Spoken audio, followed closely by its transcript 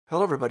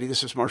Hello, everybody.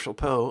 This is Marshall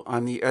Poe.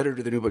 I'm the editor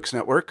of the New Books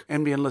Network.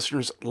 NBN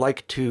listeners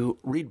like to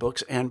read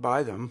books and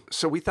buy them.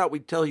 So we thought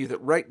we'd tell you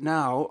that right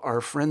now, our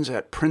friends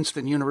at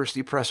Princeton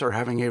University Press are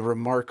having a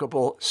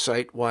remarkable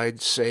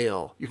site-wide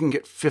sale. You can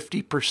get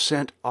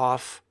 50%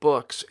 off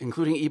books,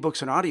 including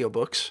ebooks and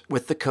audiobooks,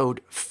 with the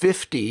code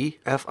 50,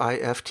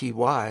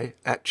 F-I-F-T-Y,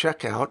 at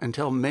checkout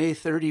until May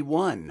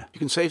 31. You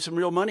can save some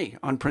real money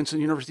on Princeton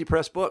University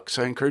Press books.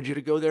 I encourage you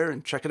to go there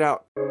and check it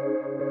out.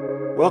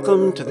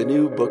 Welcome to the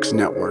New Books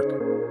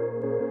Network.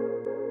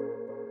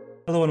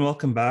 Hello and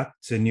welcome back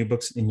to New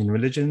Books in Indian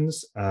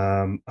Religions,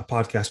 a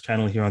podcast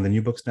channel here on the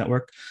New Books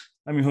Network.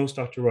 I'm your host,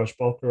 Dr. Raj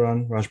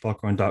Balkaran,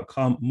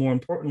 rajbalkaran.com. More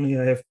importantly,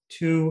 I have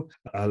two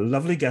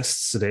lovely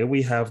guests today.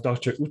 We have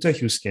Dr. Uta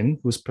Huisken,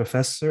 who's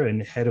professor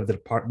and head of the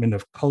Department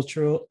of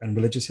Cultural and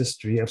Religious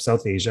History of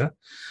South Asia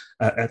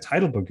at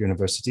Heidelberg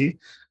University,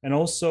 and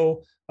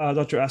also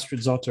Dr.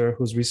 Astrid Zotter,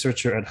 who's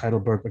researcher at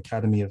Heidelberg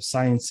Academy of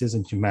Sciences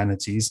and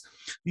Humanities.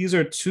 These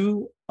are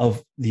two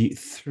of the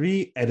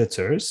three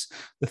editors.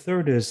 The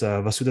third is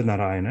Vasudha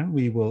Narayana.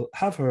 We will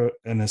have her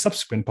in a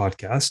subsequent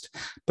podcast,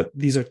 but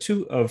these are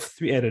two of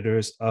three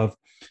editors of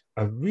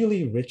a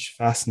really rich,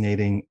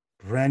 fascinating,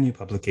 brand new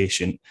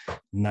publication,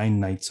 Nine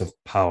Nights of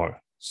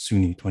Power,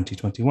 SUNY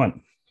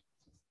 2021.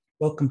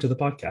 Welcome to the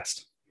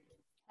podcast.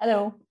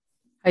 Hello.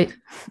 Hi.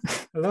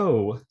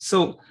 Hello.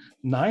 So,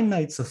 Nine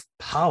Nights of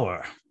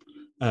Power,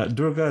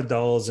 Durga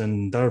dolls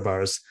and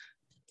darbars.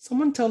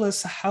 Someone tell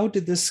us, how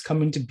did this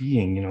come into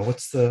being? You know,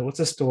 what's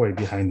the story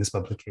behind this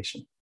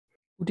publication?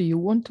 Do you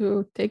want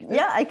to take that?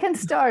 Yeah, I can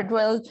start.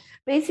 Well,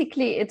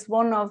 basically, it's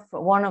one of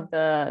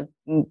the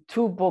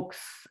two books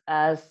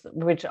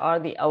which are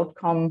the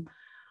outcome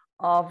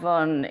of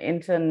an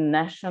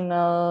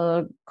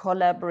international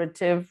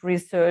collaborative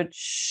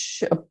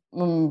research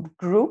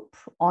group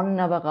on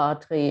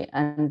Navaratri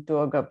and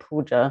Durga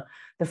Puja.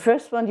 The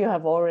first one you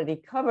have already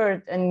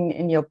covered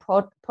in your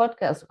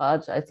podcast,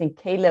 Raj. I think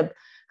Caleb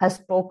has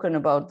spoken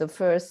about the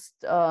first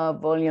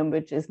volume,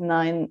 which is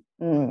Nine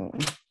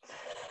Nights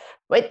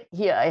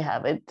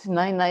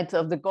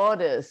of the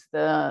Goddess,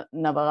 the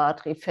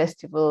Navaratri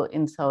festival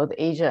in South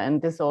Asia.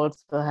 And this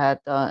also had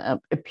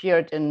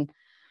appeared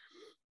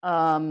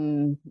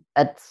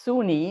at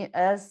SUNY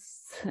as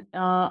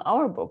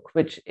our book,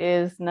 which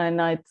is Nine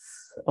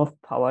Nights of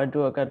Power,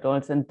 Durga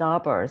Dolls and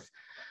Darbars.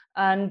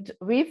 And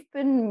we've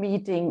been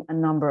meeting a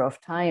number of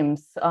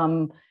times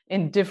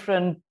in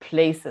different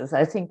places.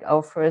 I think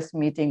our first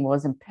meeting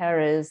was in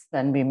Paris,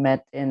 then we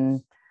met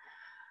in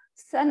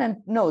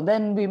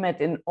then we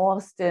met in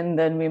Austin,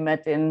 then we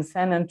met in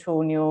San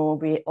Antonio.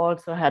 We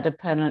also had a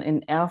panel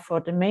in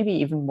Erfurt and maybe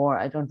even more.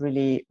 I don't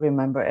really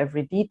remember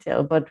every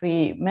detail, but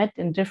we met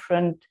in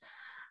different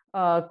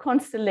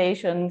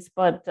constellations,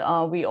 but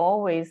we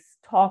always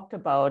talked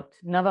about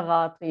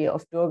Navaratri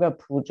of Durga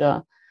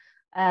Puja,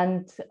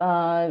 and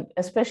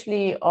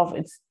especially of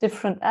its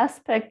different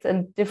aspects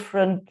and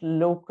different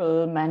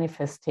local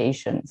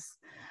manifestations.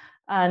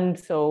 And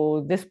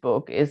so this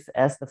book is,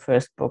 as the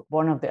first book,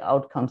 one of the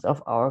outcomes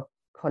of our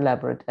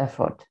collaborative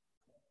effort.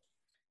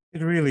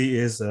 It really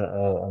is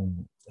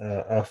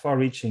a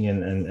far-reaching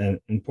and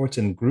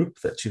important group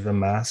that you've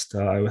amassed.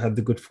 I had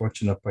the good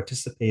fortune of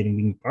participating,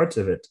 being part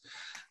of it.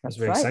 I was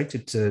very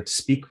excited to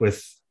speak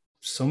with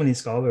so many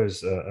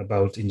scholars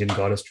about Indian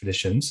goddess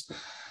traditions.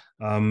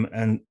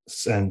 And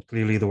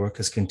clearly the work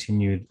has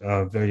continued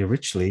very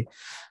richly.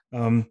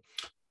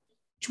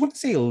 Do you want to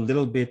say a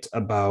little bit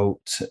about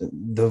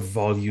the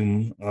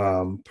volume,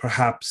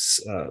 perhaps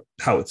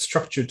how it's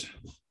structured?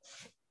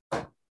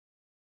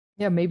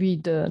 Yeah, maybe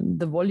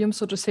the volume,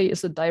 so to say,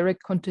 is a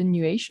direct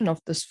continuation of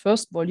this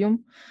first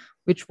volume,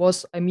 which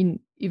was,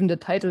 even the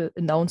title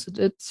announced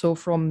it. So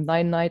from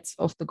Nine Nights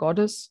of the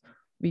Goddess,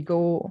 we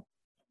go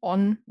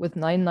on with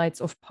Nine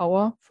Nights of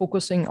Power,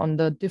 focusing on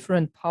the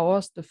different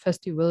powers the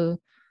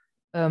festival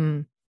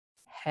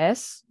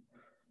has.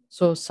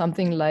 So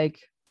something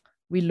like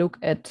we look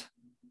at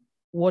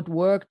what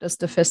work does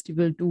the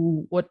festival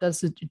do, what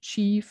does it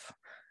achieve,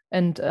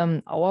 and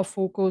our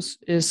focus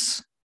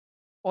is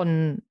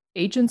on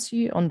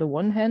agency on the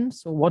one hand.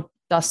 So what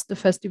does the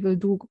festival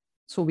do?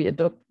 So we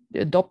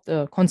adopt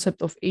the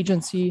concept of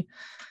agency,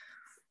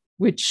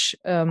 which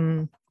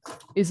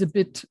is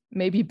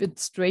maybe a bit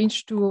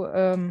strange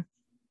to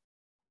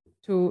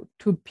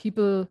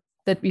people,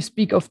 that we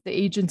speak of the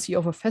agency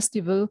of a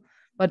festival,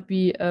 but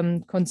we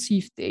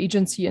conceive the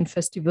agency in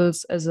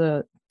festivals as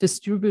a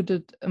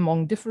distributed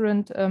among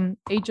different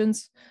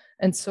agents.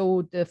 And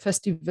so the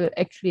festival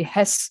actually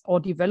has or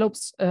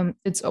develops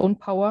its own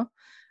power.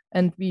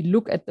 And we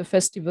look at the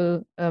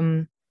festival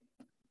in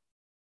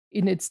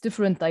its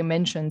different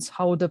dimensions,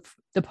 how the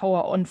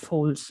power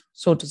unfolds,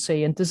 so to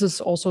say. And this is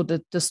also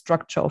the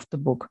structure of the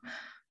book.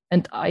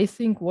 And I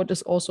think what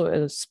is also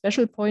a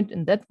special point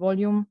in that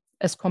volume,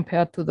 as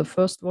compared to the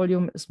first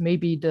volume, is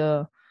maybe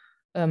the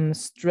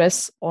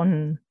stress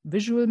on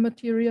visual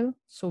material.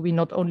 So we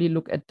not only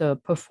look at the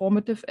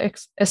performative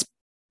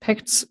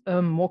aspects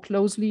more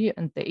closely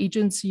and the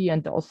agency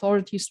and the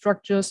authority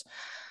structures,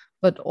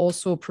 but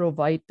also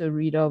provide the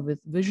reader with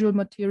visual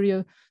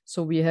material.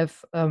 So we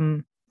have,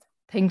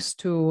 thanks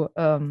to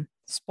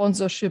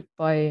sponsorship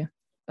by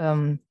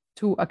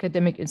two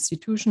academic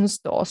institutions,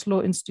 the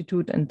Oslo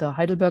Institute and the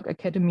Heidelberg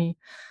Academy,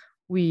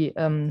 we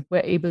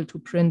were able to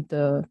print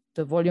the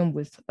volume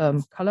with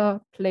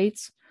color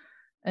plates.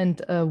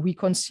 And we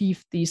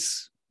conceived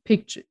these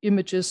picture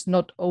images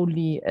not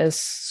only as,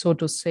 so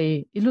to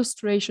say,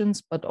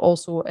 illustrations, but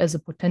also as a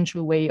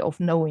potential way of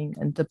knowing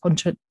and the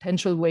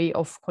potential way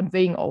of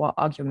conveying our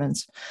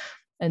arguments.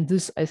 And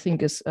this, I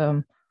think, is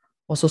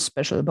also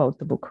special about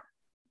the book.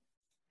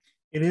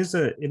 It is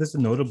a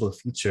notable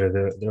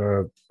feature.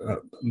 There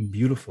are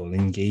beautiful,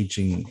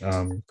 engaging,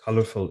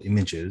 colorful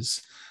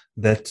images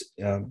that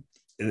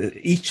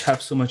each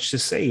have so much to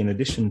say in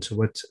addition to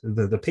what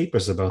the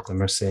papers about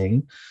them are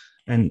saying.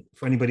 And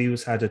for anybody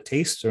who's had a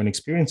taste or an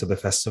experience of the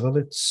festival,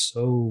 it's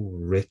so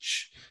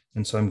rich.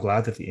 And so I'm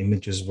glad that the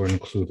images were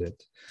included.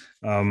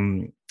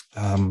 Do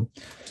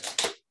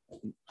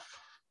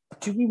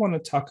we want to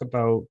talk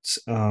about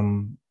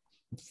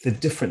the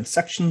different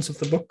sections of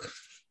the book,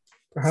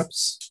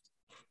 perhaps?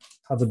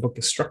 How the book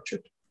is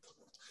structured?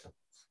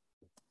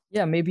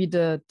 Yeah, maybe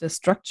the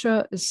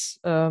structure is,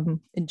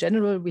 in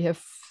general, we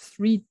have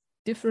 3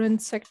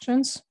 different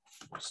sections.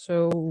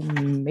 So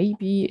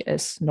maybe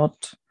as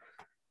not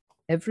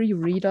every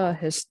reader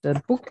has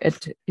the book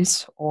at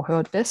his or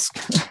her desk,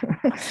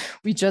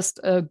 we just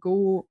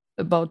go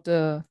about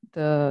the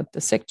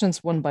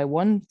sections one by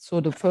one. So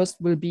the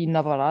first will be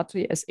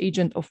Navaratri as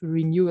agent of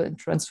renewal and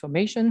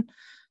transformation.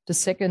 The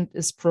second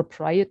is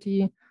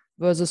propriety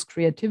versus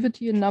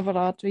creativity in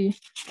Navaratri.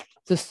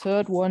 The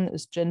third one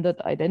is gendered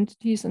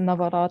identities in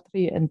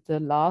Navaratri. And the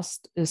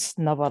last is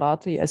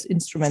Navaratri as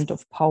instrument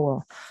of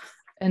power.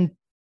 And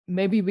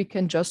maybe we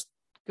can just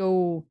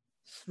go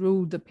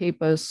through the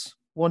papers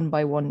one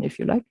by one, if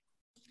you like.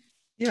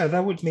 Yeah,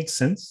 that would make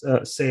sense.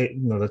 Say,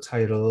 the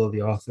title,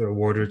 the author, a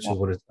word or two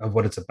of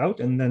what it's about,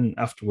 and then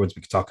afterwards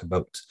we could talk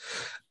about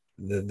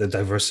the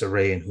diverse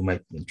array and who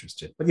might be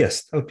interested. But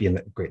yes, that would be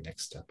a great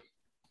next step.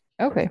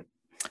 Okay,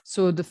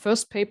 so the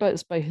first paper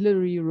is by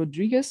Hilary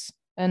Rodriguez,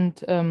 and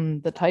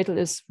the title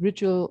is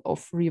Ritual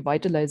of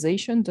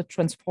Revitalization, the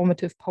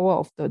Transformative Power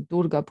of the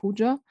Durga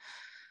Puja.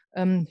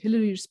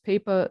 Hilary's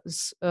paper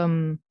is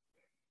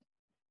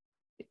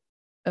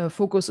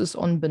focuses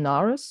on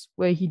Benares,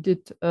 where he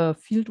did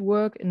field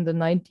work in the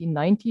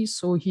 1990s.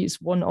 So he is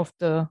one of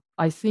the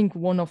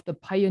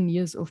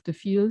pioneers of the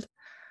field.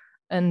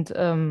 And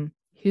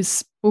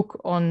his book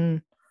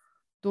on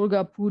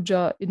Durga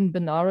Puja in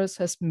Benares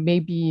has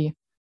maybe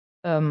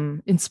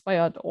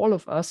inspired all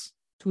of us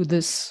to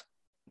this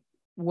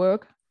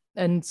work.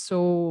 And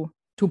so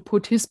to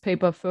put his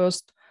paper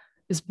first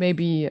is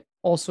maybe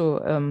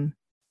also,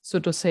 so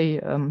to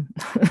say,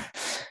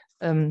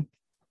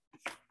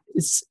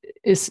 is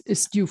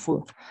due.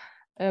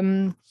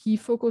 He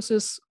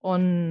focuses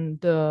on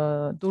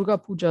the Durga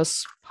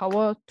Puja's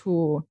power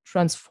to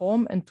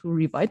transform and to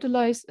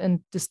revitalize,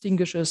 and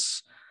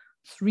distinguishes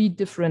 3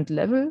 different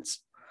levels.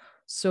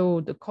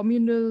 So the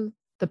communal,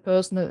 the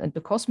personal, and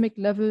the cosmic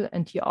level.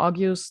 And he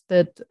argues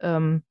that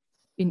in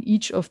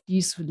each of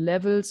these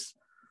levels,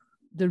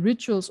 the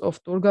rituals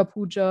of Durga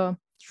Puja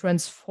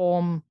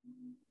transform,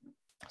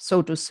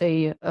 so to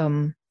say,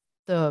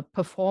 the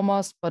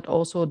performers, but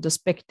also the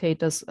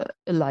spectators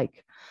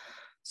alike.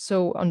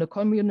 So on the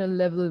communal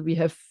level, we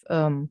have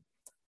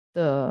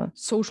the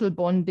social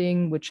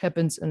bonding, which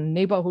happens in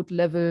neighborhood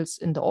levels,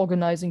 in the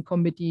organizing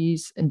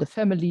committees, in the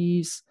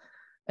families,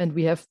 and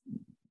we have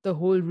the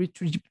whole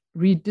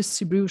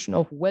redistribution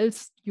of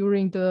wealth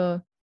during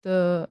the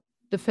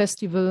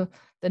festival.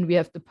 Then we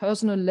have the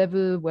personal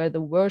level, where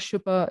the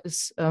worshipper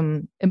is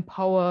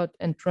empowered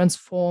and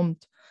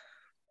transformed,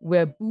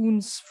 where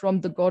boons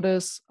from the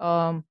goddess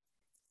are,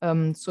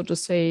 so to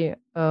say,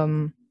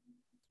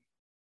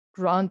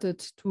 granted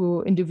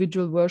to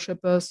individual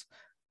worshippers.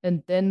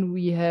 And then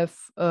we have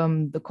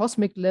the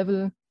cosmic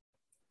level,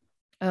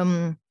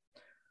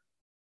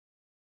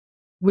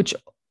 which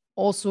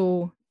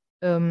also,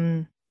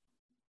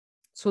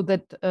 so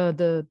that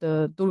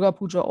the Durga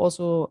Puja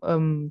also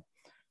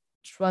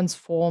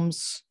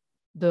transforms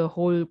the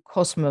whole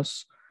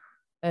cosmos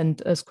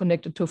and is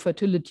connected to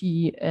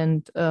fertility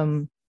and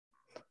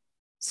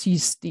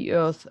sees the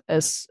earth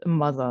as a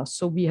mother.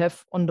 So we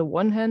have, on the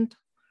one hand,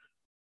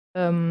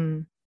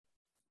 a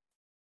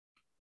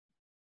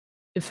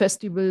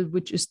festival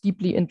which is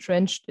deeply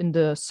entrenched in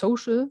the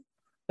social,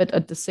 but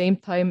at the same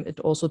time, it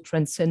also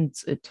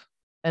transcends it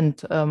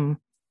and,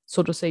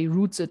 so to say,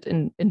 roots it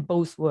in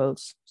both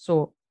worlds.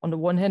 So on the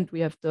one hand,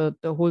 we have the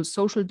whole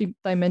social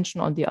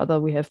dimension. On the other,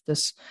 we have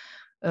this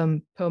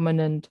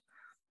permanent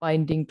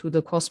binding to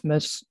the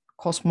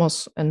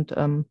cosmos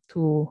and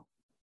to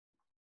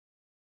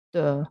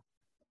the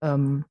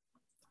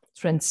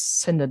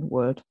transcendent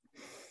world.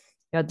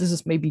 Yeah, this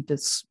is maybe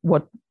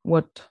what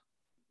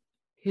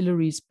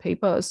Hilary's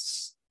paper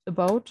is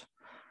about.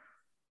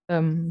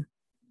 The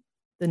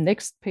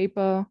next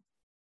paper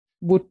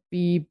would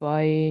be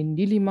by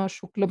Nilima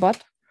Shuklabhat,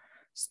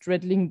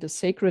 straddling the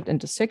sacred and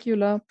the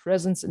secular,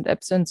 presence and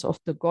absence of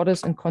the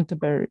goddess and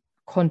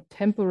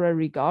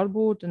contemporary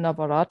Garbo, the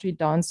Navaratri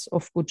dance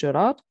of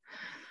Gujarat.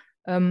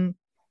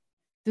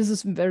 This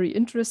is a very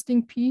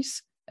interesting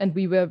piece, and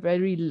we were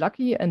very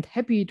lucky and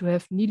happy to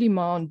have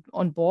Nilima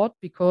on board,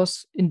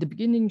 because in the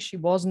beginning she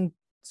wasn't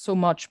so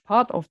much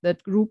part of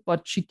that group,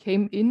 but she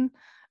came in,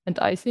 and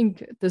I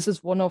think this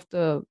is one of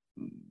the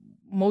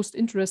most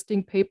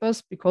interesting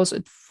papers because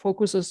it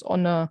focuses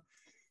on a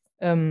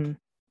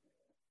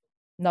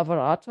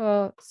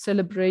Navarata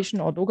celebration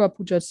or Durga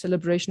Puja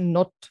celebration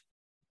not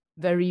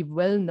very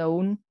well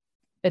known,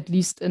 at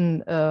least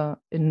in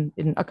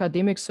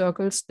academic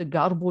circles, the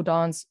Garbo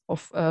dance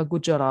of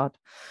Gujarat.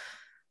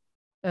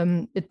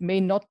 It may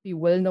not be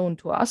well known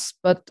to us,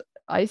 but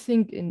I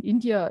think in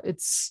India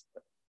it's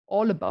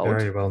all about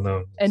very well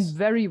known, and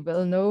very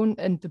well known,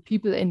 and the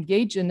people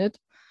engage in it,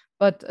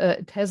 but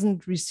it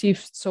hasn't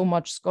received so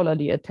much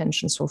scholarly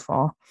attention so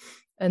far,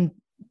 and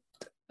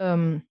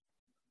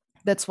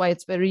that's why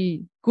it's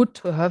very good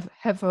to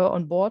have her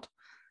on board,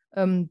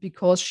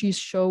 because she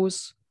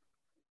shows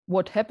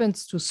what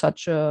happens to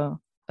such a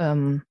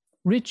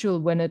ritual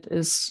when it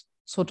is,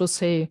 so to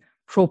say,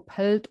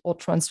 propelled or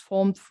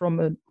transformed from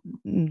a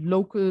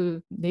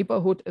local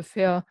neighborhood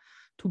affair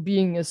to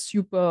being a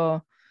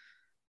super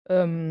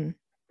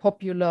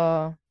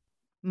popular,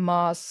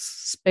 mass,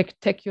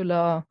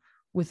 spectacular,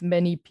 with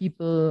many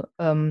people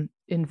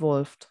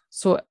involved.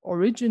 So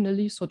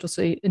originally, so to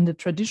say, in the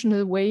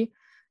traditional way,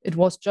 it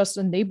was just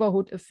a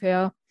neighborhood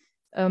affair.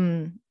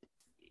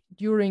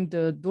 During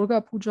the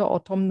Durga Puja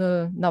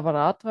autumnal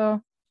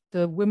Navaratra,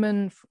 the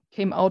women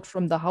came out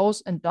from the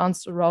house and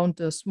danced around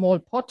a small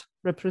pot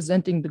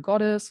representing the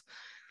goddess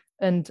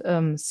and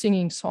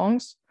singing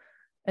songs.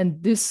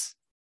 And these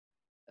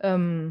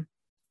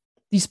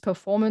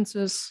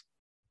performances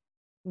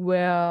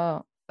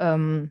were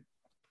then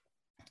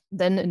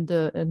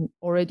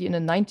already in the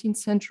 19th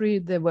century,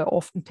 they were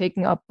often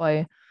taken up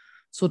by,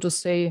 so to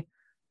say,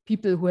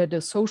 people who had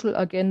a social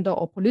agenda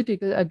or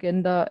political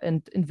agenda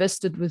and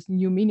invested with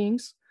new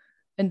meanings.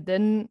 And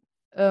then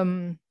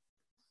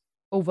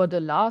over the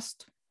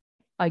last,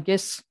 I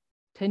guess,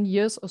 10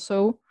 years or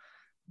so,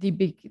 they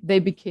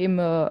became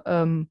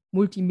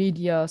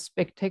multimedia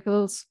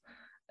spectacles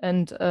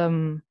and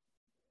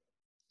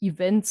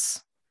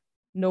events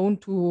known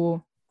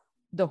to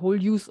the whole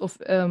youth of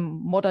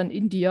modern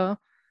India,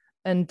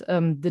 and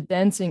the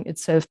dancing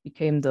itself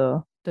became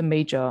the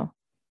major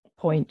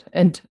point.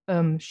 And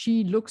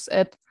she looks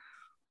at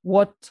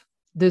what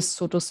this,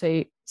 so to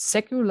say,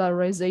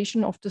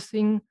 secularization of the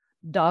thing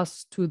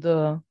does to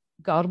the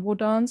Garbo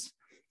dance,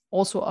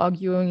 also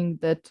arguing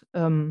that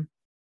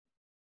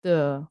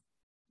the,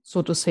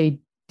 so to say,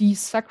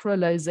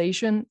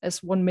 desacralization,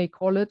 as one may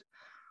call it,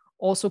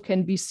 also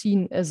can be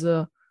seen as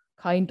a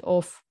kind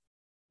of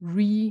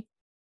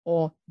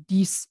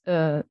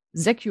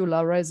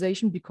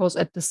desecularization, because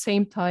at the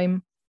same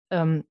time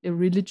a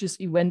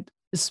religious event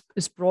is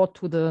brought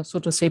to the, so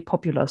to say,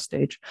 popular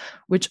stage,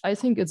 which I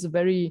think is a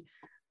very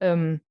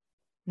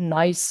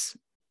nice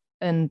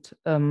and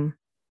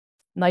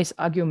nice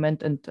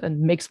argument, and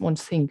makes one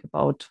think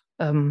about,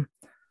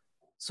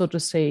 so to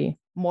say,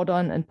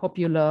 modern and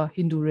popular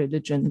Hindu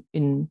religion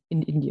in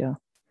India.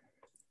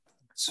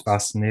 It's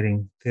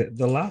fascinating.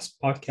 The last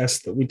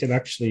podcast that we did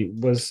actually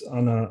was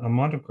on a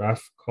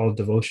monograph called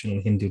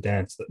Devotional Hindu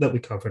Dance that we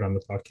covered on the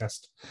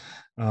podcast.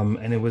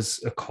 And it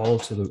was a call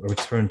to a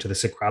return to the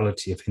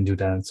sacrality of Hindu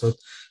dance. So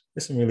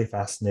there's some really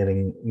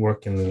fascinating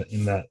work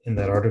in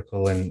that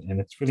article,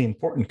 and it's really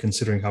important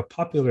considering how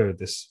popular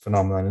this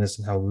phenomenon is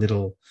and how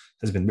little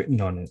has been written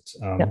on it.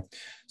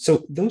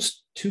 So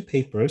those two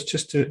papers,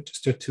 just to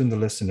tune the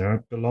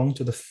listener, belong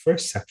to the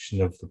first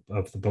section of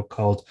the book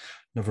called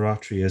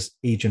Navaratri as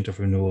Agent of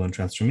Renewal and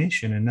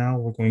Transformation. And now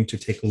we're going to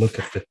take a look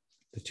at the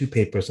two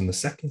papers in the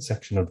second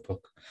section of the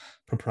book,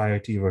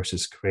 Propriety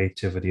versus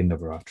Creativity in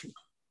Navaratri.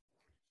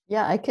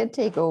 Yeah, I can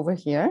take over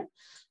here.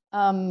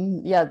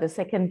 The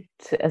second,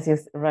 as you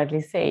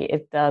rightly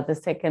say, the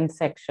second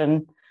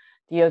section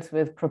deals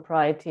with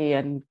propriety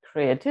and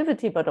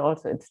creativity, but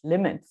also its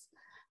limits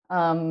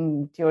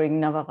during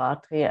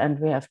Navaratri. And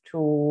we have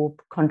two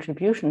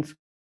contributions.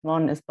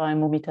 One is by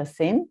Moumita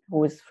Sen,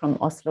 who is from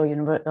Oslo,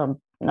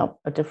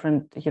 a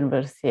different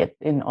university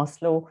in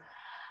Oslo,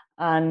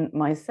 and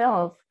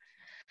myself.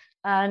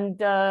 And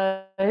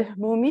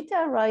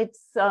Moumita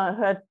writes,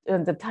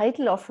 the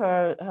title of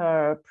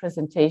her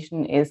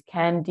presentation is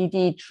 "Can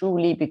Didi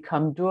Truly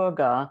Become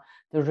Durga?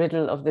 The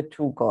Riddle of the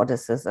Two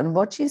Goddesses?" And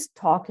what she's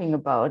talking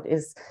about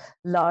is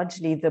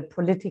largely the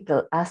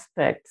political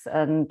aspects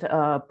and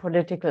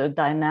political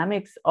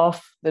dynamics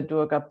of the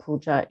Durga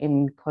Puja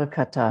in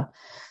Kolkata.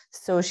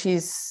 So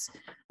she's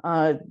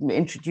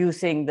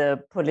introducing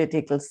the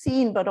political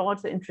scene, but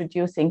also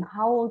introducing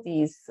how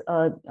these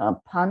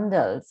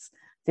pandals,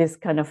 this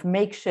kind of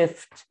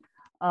makeshift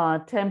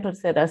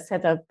temples that are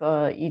set up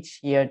each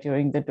year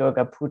during the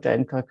Durga Puja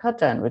in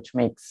Calcutta, and which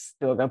makes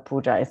Durga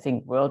Puja, I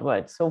think,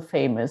 worldwide so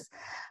famous,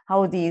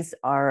 how these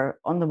are,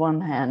 on the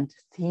one hand,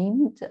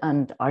 themed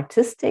and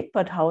artistic,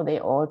 but how they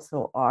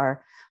also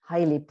are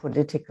highly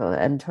political.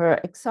 And her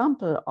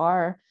example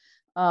are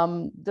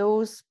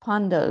those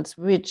pandals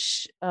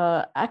which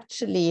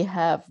actually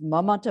have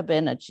Mamata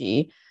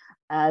Banerjee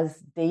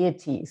as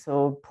deity,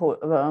 so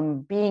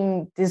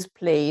being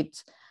displayed,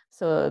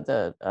 so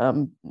the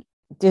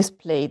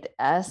displayed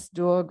as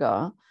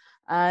Durga,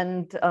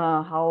 and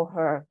how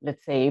her,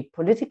 let's say,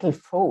 political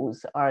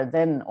foes are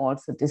then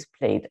also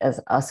displayed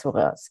as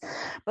asuras.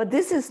 But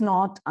this is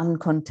not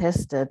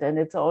uncontested, and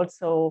it's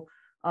also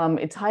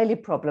it's highly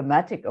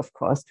problematic, of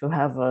course, to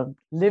have a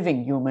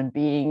living human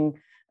being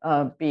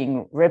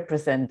being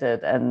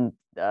represented and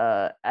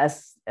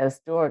as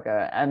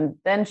Durga. And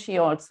then she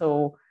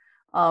also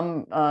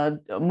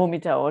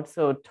Momita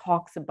also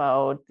talks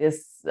about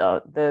this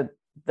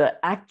the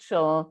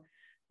actual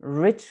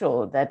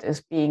ritual that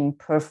is being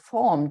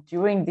performed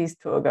during these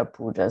Durga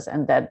Pujas,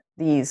 and that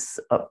these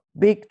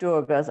big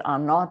Durgas are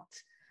not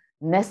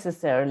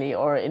necessarily,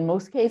 or in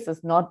most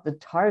cases, not the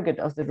target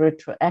of the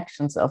ritual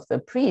actions of the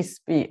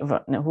priests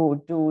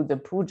who do the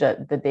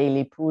puja, the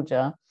daily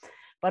puja,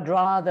 but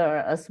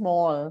rather a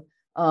small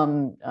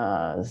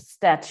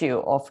statue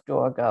of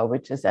Durga,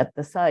 which is at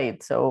the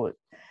side. So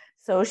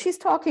she's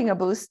talking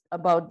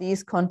about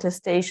these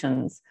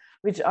contestations,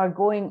 which are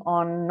going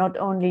on not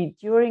only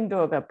during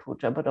Durga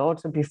Puja, but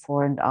also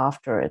before and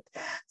after it.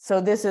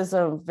 So this is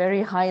a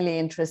very highly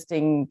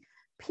interesting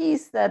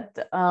piece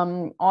that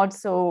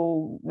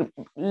also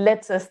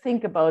lets us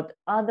think about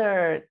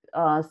other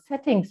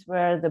settings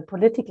where the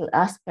political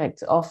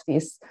aspects of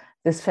this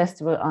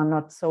festival are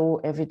not so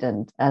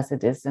evident as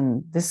it is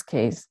in this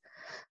case.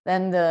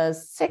 Then the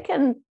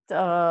second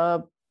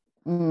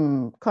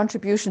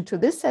contribution to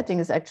this setting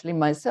is actually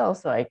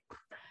myself. So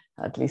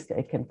at least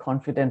I can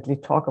confidently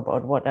talk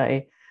about what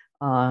I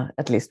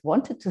at least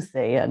wanted to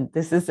say. And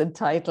this is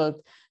entitled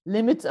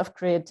Limits of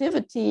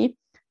Creativity,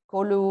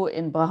 Kolu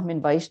in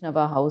Brahmin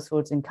Vaishnava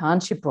Households in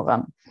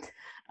Kanchipuram.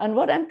 And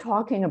what I'm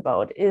talking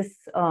about is,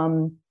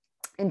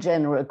 in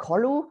general,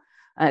 Kolu.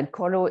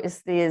 Kolu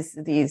is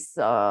these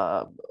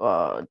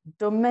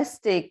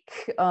domestic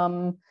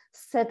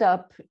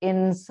setup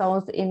in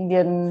South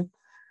Indian,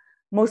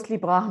 mostly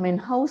Brahmin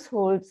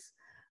households,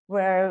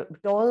 where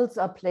dolls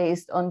are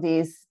placed on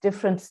these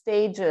different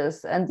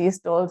stages, and these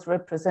dolls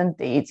represent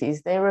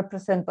deities. They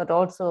represent, but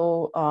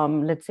also,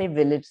 let's say,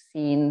 village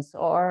scenes,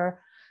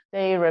 or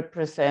they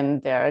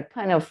represent their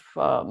kind of,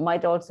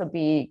 might also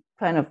be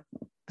kind of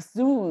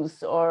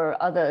zoos or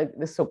other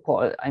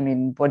so-called, I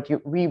mean, what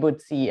we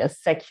would see as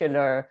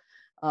secular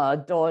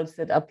dolls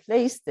that are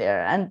placed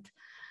there.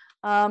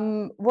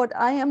 And what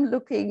I am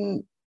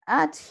looking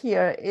at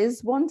here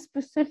is one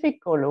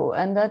specific Kolu,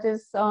 and that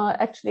is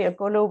actually a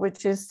Kolu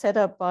which is set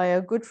up by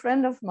a good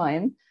friend of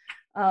mine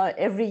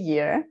every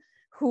year,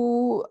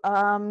 who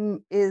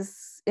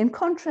is, in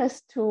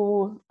contrast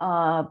to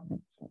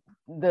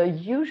the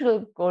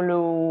usual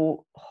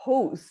Kolu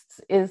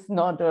hosts, is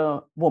not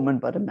a woman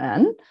but a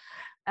man,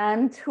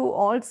 and who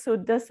also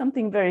does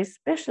something very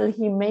special.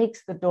 He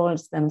makes the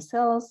dolls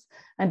themselves,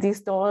 and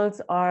these dolls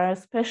are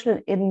special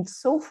in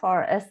so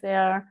far as they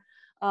are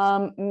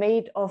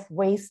made of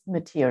waste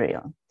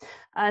material.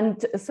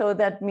 And so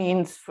that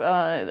means,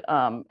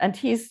 and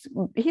he's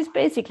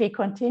basically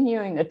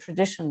continuing a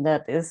tradition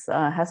that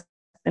has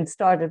been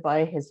started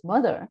by his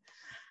mother,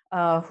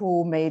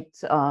 who made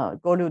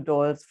Golu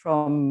dolls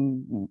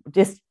from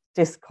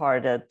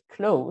discarded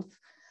clothes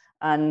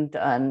and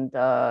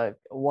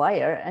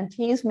wire, and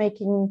he's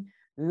making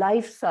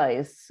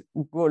life-size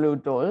Golu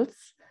dolls.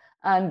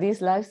 And these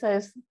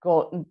life-size,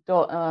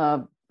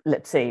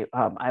 let's say,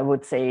 I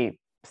would say,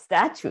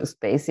 statues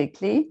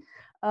basically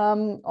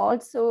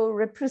also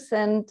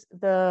represent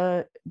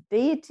the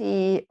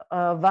deity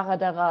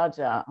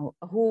Varadaraja,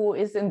 who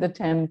is in the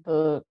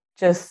temple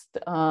just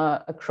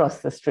across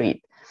the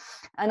street.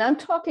 And I'm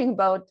talking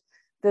about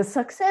the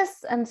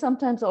success and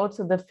sometimes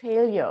also the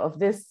failure of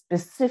this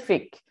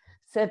specific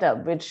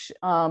setup, which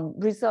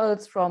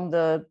results from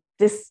the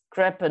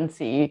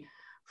discrepancy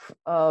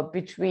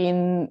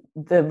between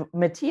the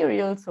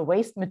materials, so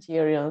waste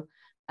material,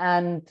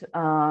 and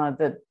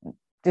the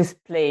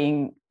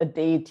displaying a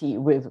deity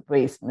with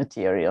waste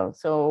material.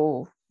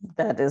 So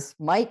that is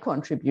my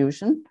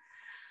contribution.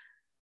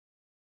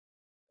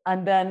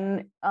 And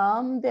then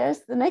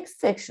there's the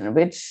next section,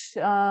 which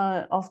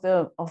of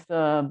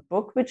the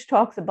book, which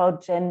talks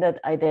about gendered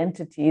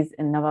identities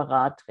in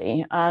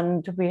Navaratri.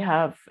 And we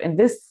have, in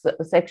this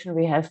section,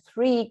 we have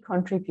 3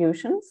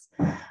 contributions.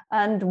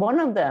 And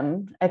one of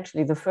them,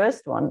 actually the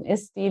first one,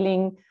 is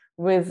dealing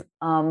with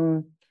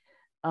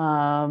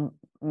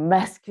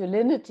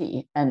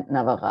masculinity and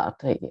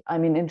Navaratri. I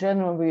mean, in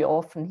general, we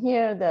often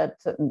hear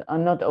that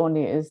not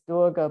only is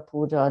Durga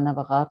Puja,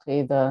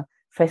 Navaratri, the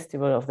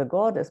festival of the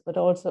goddess, but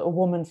also a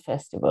woman's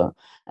festival.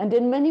 And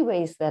in many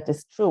ways, that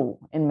is true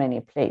in many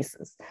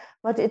places.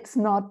 But it's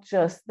not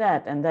just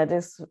that. And that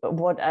is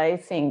what I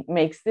think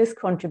makes this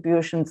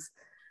contribution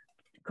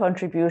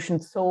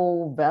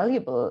so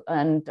valuable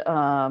and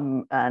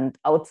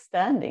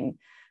outstanding.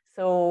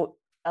 So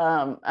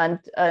and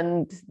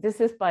this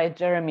is by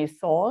Jeremy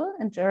Saul,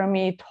 and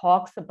Jeremy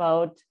talks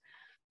about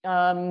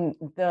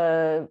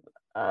the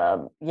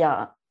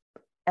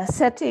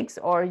ascetics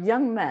or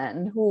young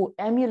men who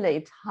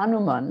emulate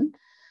Hanuman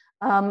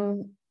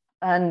and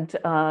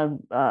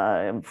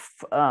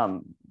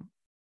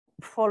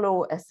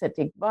follow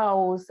ascetic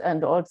vows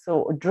and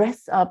also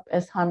dress up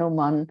as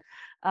Hanuman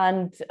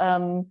and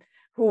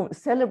who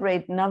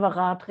celebrate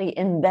Navaratri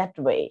in that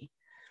way.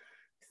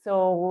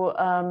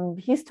 So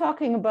he's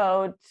talking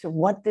about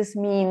what this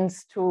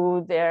means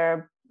to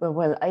their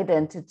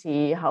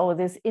identity, how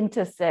this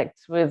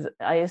intersects with,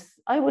 I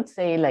would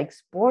say, like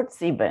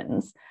sports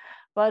events,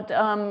 but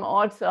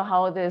also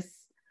how this,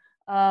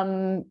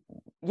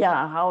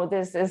 how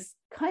this is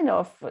kind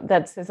of,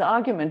 that's his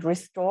argument,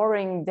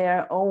 restoring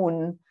their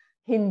own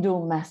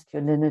Hindu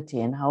masculinity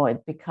and how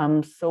it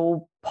becomes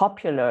so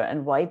popular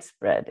and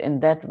widespread in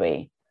that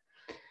way.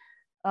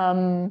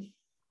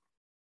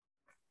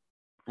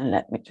 And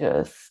let me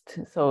just,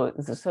 so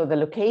the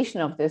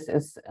location of this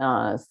is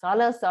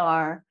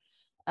Salazar,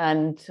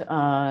 and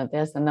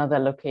there's another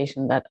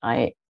location that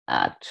I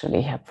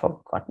actually have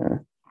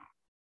forgotten.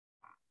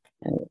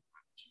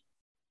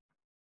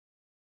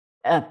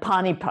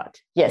 Panipat,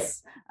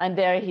 yes. And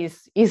there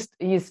he's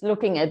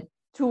looking at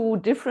two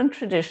different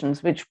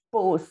traditions which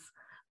both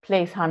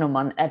place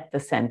Hanuman at the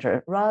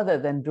center rather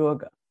than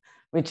Durga,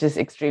 which is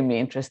extremely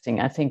interesting,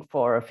 I think,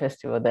 for a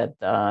festival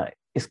that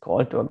is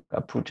called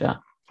Durga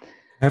Puja.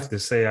 I have to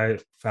say, I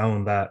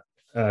found that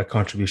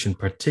contribution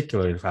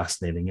particularly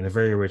fascinating. In a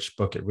very rich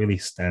book, it really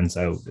stands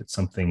out. It's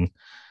something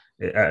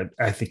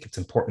I think it's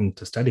important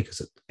to study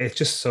because it's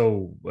just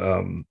so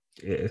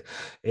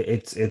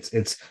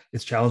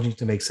it's challenging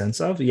to make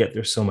sense of. Yet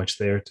there's so much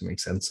there to make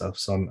sense of.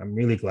 So I'm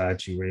really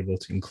glad you were able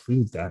to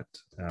include that.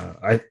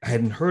 I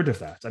hadn't heard of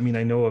that. I mean,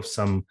 I know of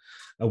some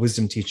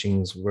wisdom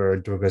teachings where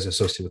Durga is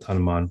associated with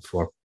Hanuman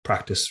for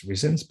practice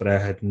reasons, but I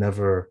had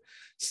never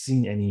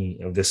seen any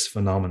of this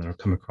phenomenon or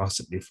come across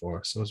it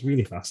before. So it's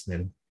really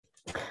fascinating.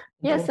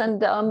 Yes,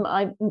 and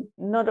I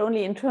not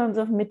only in terms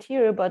of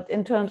material, but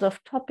in terms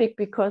of topic,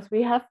 because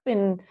we have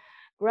been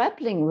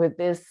grappling with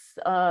this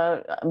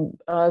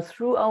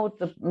throughout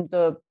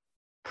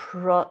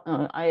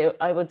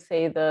I would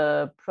say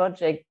the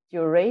project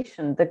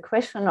duration. The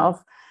question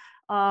of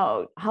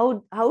how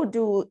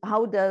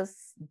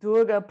does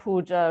Durga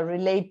Puja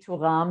relate to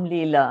Ram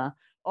Leela?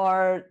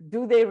 Or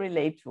do they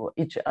relate to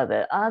each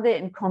other? Are they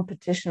in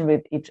competition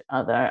with each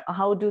other?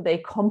 How do they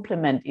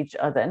complement each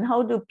other? And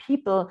how do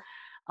people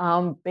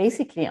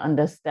basically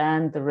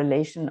understand the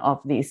relation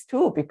of these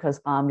two? Because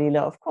Ram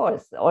Leela, of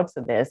course,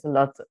 also there's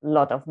a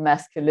lot of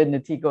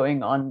masculinity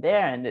going on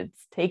there, and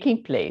it's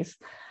taking place.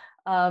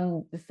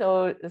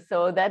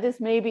 So that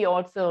is maybe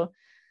also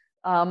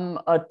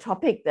a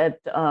topic that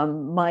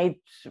might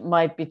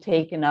be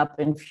taken up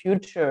in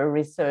future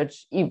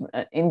research, even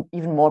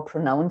more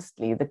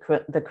pronouncedly,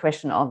 the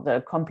question of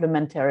the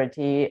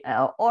complementarity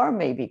or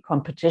maybe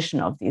competition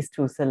of these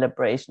two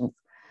celebrations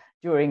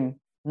during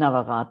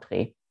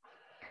Navaratri.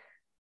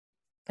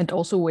 And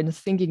also when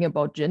thinking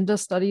about gender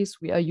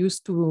studies, we are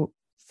used to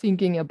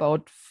thinking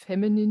about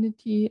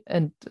femininity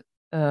and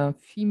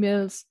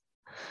females,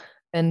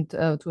 and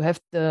to have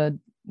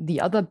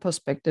the other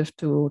perspective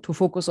to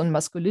focus on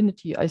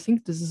masculinity. I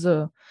think this is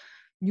a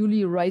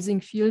newly rising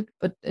field,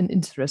 but an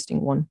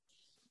interesting one.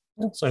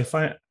 So I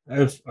find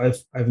I've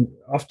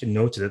often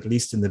noted, at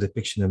least in the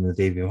depiction of the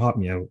Devi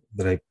Mahatmya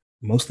that I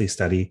mostly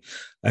study,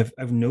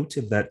 I've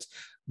noted that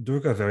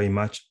Durga very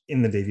much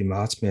in the Devi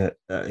Mahatmya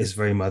is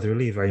very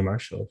motherly, very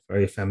martial,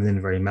 very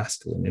feminine, very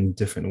masculine in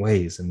different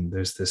ways. And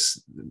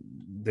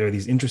there are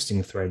these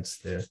interesting threads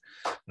there.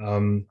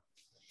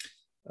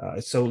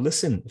 So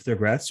listen, if there are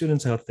grad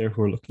students out there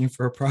who are looking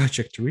for a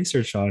project to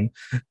research on,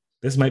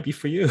 this might be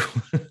for you.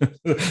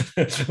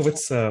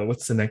 What's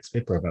the next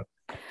paper about?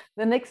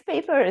 The next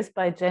paper is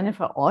by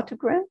Jennifer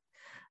Ortegren,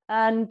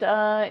 and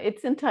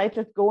it's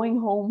entitled Going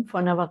Home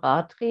for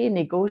Navaratri,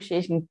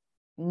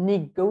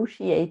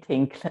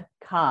 Negotiating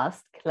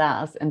Caste,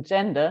 Class, and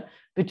Gender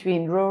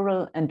Between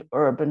Rural and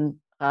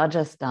Urban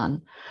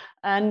Rajasthan.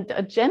 And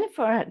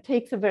Jennifer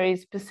takes a very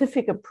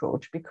specific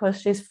approach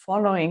because she's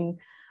following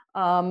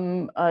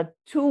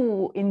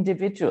two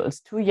individuals,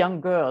 two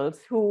young girls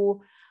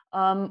who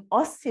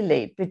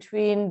oscillate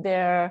between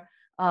their,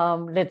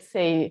 let's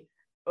say,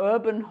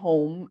 urban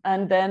home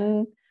and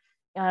then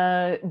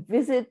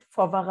visit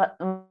for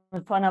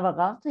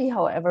Navaratri,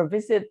 however,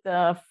 visit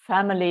the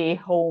family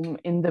home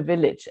in the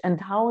village, and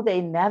how they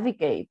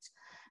navigate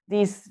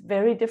these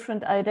very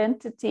different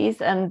identities,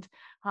 and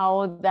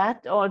how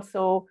that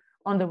also,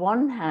 on the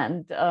one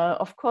hand,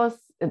 of course,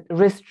 it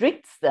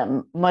restricts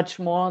them much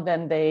more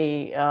than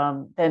the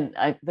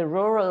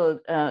rural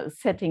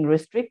setting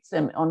restricts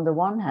them on the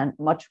one hand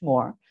much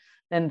more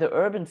than the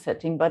urban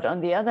setting, but on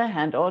the other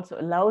hand, also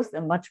allows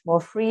them much more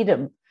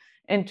freedom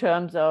in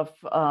terms of,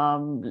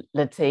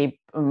 let's say,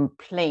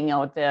 playing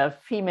out their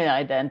female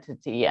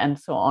identity and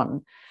so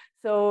on.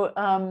 So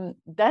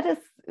that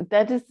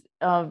is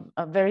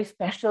a very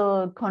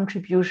special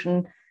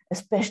contribution,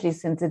 especially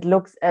since it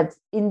looks at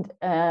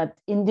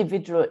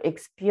individual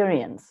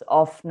experience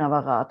of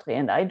Navaratri.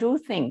 And I do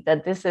think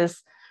that this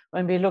is,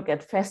 when we look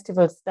at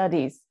festival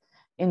studies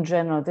in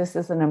general, this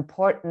is an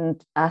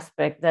important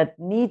aspect that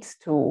needs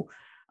to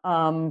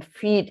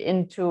feed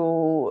into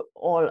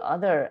all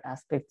other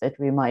aspects that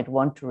we might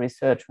want to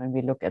research when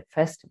we look at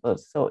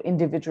festivals. So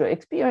individual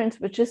experience,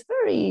 which is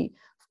very,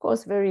 of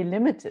course, very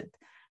limited,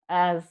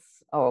 as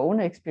our own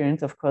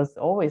experience, of course,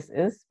 always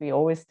is. We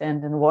always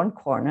stand in one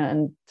corner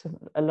and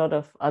a lot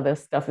of other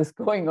stuff is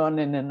going on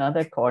in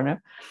another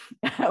corner.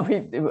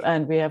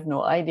 And we have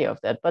no idea of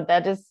that. But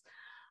that is,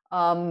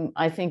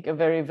 I think, a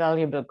very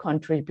valuable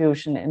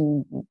contribution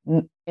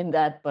in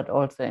that, but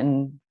also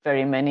in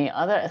very many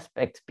other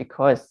aspects,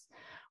 because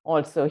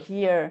also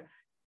here,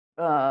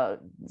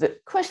 the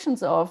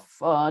questions of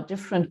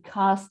different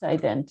caste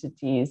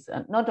identities,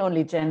 and not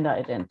only gender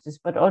identities,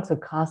 but also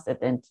caste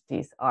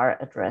identities are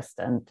addressed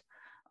and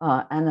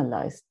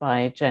analyzed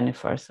by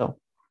Jennifer. So,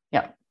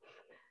 yeah.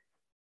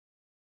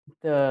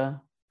 The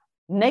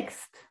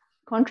next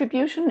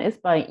contribution is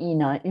by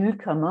Ina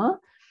Ilkamer.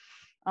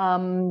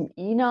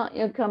 Ina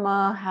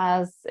Ilkamer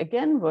has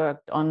again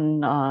worked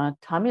on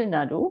Tamil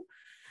Nadu,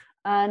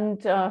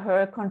 and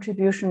her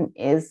contribution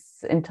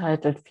is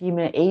entitled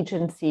Female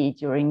Agency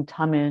During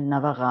Tamil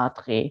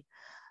Navaratri.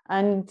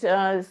 And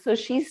so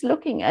she's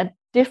looking at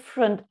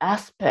different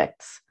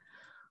aspects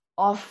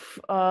of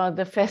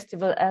the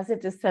festival as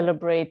it is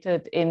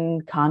celebrated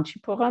in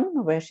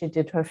Kanchipuram, where she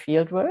did her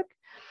fieldwork,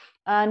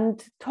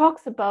 and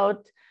talks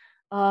about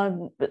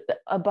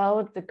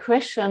the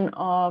question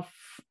of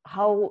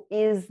how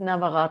is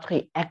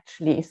Navaratri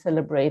actually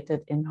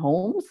celebrated in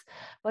homes,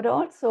 but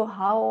also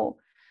how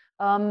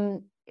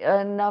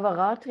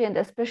Navaratri, and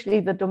especially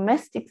the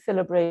domestic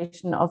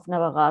celebration of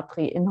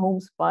Navaratri in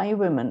homes by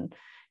women,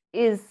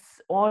 is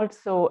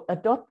also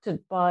adopted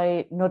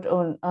by not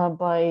only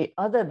by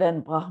other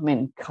than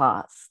Brahmin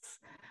castes,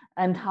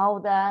 and how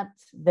that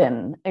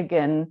then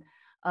again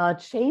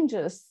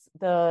changes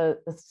the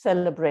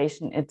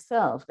celebration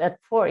itself. That,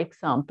 for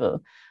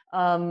example,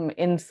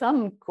 in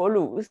some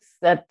kolus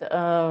that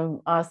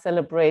are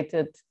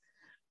celebrated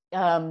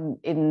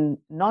in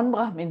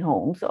non-Brahmin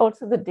homes,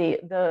 also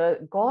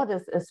the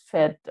goddess is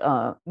fed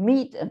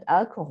meat and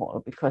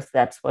alcohol, because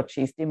that's what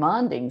she's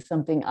demanding,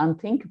 something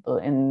unthinkable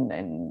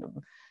in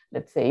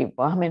let's say,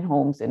 Brahmin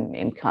homes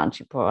in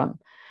Kanchipuram.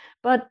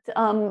 But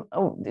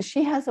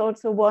she has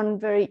also one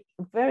very,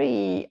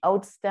 very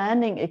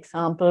outstanding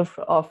example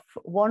of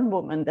one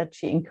woman that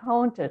she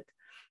encountered,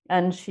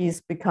 and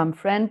she's become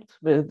friends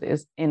with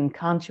in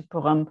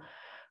Kanchipuram,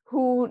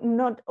 who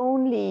not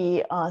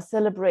only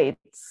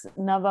celebrates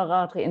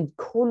Navaratri and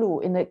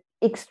Kolu in an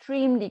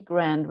extremely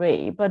grand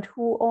way, but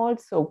who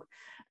also,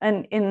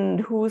 and in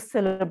whose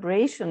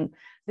celebration,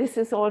 this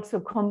is also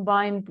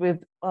combined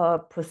with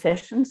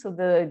possession. So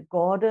the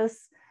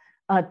goddess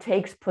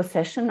takes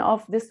possession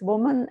of this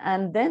woman,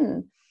 and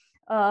then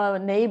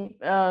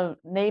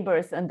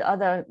neighbors and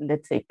other,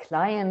 let's say,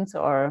 clients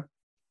or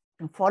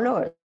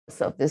followers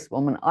of this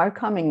woman are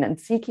coming and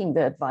seeking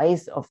the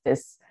advice of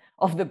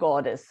the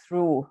goddess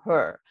through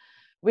her,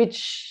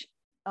 which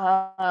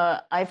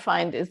I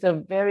find is a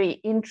very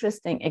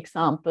interesting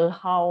example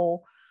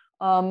how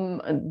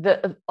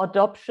the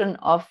adoption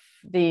of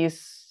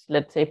these,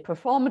 let's say,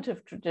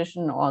 performative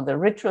tradition or the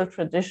ritual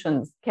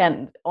traditions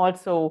can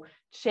also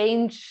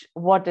change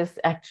what is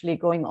actually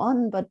going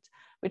on, but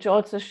which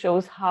also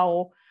shows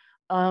how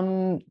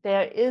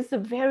there is a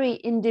very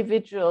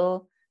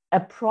individual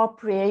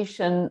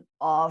appropriation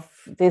of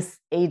this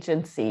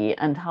agency,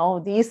 and how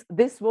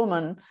this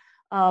woman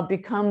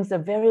becomes a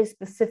very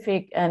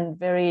specific and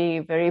very,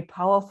 very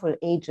powerful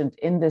agent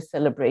in this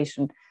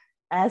celebration,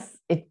 as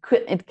she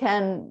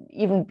can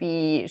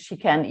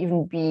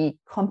even be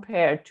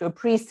compared to a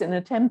priest in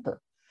a temple.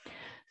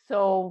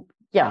 So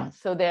yeah,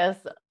 so there's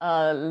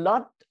a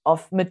lot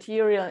of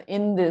material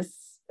in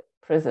this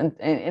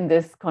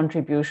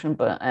contribution,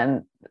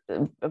 and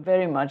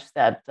very much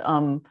that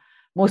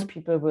most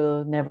people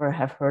will never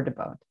have heard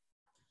about.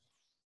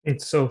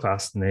 It's so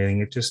fascinating.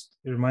 It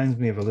reminds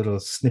me of a little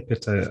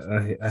snippet.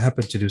 I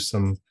happened to do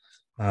some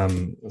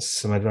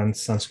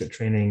advanced Sanskrit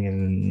training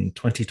in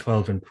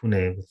 2012 in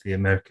Pune with the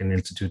American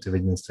Institute of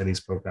Indian Studies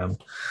program,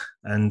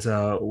 and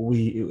there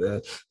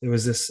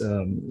was this.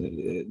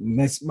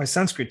 My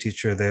Sanskrit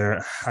teacher there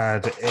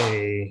had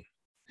a.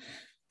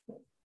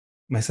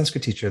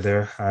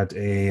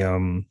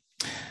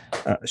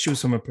 She was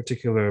from a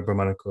particular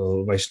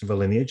Brahmanical Vaishnava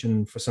lineage,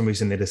 and for some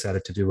reason they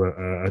decided to do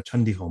a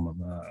Chandi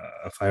Homam,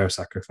 a fire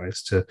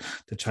sacrifice to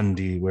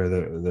Chandi, where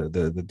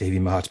the Devi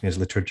Mahatmya is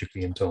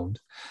liturgically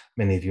intoned.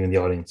 Many of you in the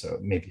audience are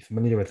maybe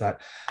familiar with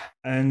that.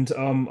 And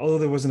although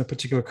there wasn't a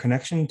particular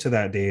connection to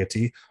that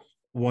deity,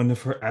 one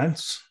of her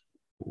aunts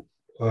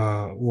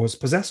was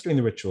possessed during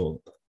the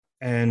ritual.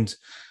 And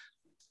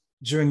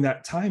during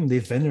that time, they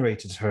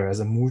venerated her as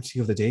a Murti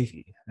of the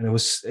Devi, and it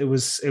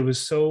was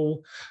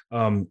so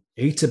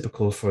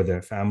atypical for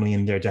their family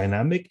and their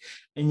dynamic,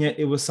 and yet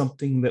it was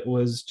something that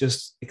was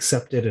just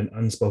accepted and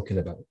unspoken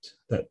about.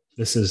 That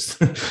this is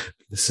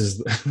this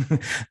is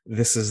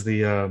this is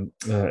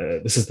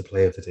the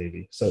play of the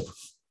Devi.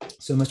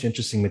 So much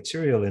interesting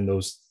material in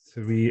those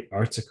 3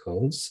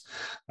 articles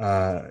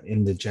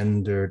in the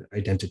gendered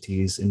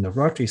identities in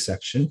Navratri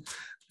section.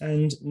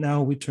 And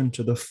now we turn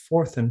to the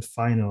 4th and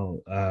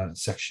final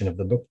section of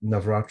the book,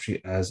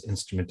 Navratri as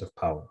Instrument of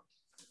Power.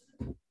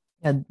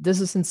 And this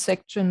is a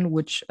section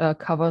which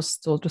covers,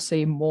 so to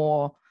say,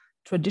 more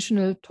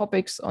traditional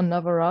topics on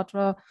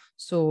Navaratra.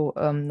 So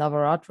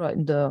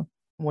Navaratra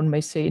one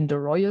may say, in the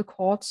royal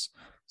courts,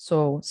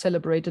 so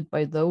celebrated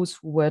by those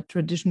who were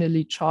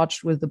traditionally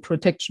charged with the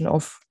protection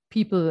of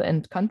people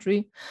and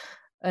country.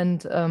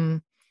 And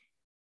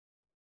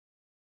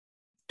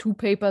 2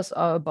 papers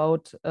are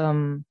about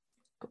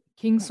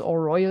kings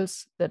or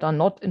royals that are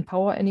not in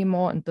power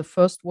anymore. And the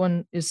first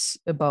one is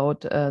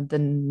about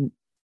the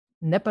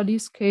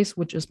Nepalese case,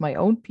 which is my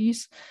own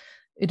piece.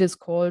 It is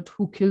called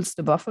Who Kills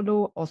the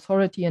Buffalo?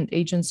 Authority and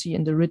Agency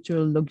in the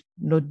Ritual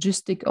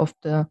Logistic of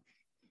the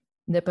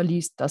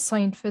Nepalese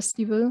Dasain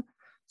Festival.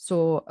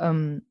 So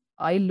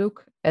I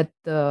look at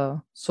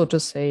the, so to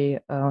say,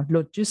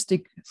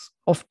 logistics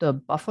of the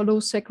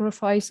buffalo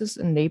sacrifices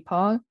in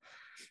Nepal.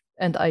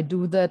 And I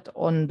do that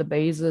on the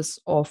basis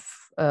of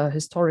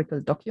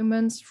historical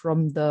documents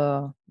from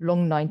the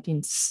long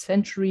 19th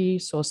century,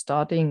 so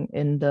starting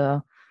in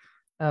the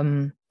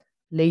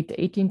late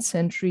 18th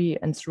century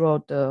and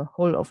throughout the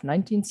whole of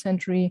 19th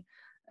century,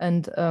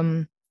 and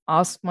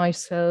ask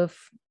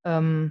myself,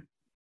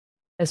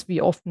 as we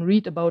often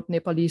read about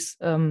Nepalese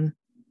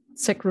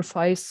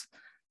sacrifice,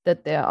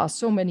 that there are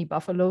so many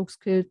buffaloes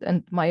killed.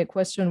 And my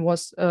question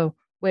was,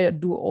 where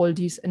do all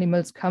these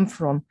animals come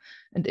from?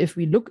 And if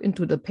we look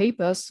into the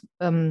papers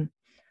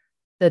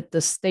that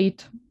the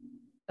state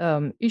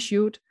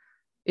issued,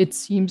 it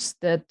seems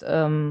that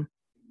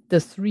the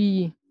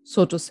 3,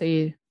 so to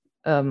say,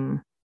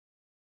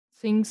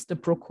 things, the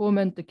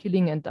procurement, the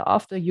killing, and the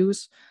after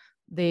use,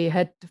 they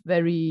had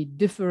very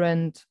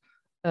different,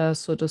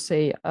 so to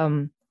say,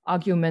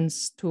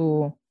 arguments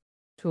to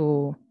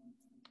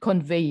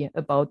convey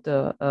about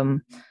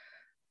the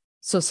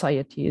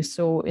society.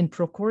 So in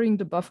procuring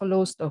the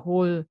buffaloes, the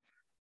whole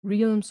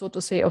realm, so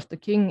to say, of the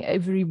king,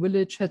 every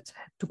village had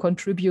to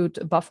contribute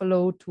a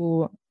buffalo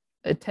to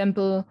a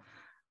temple.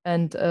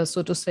 And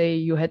so to say,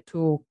 you had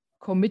to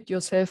commit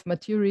yourself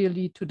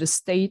materially to the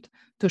state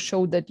to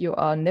show that you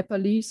are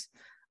Nepalese.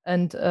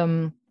 And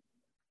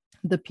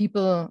the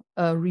people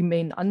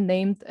remain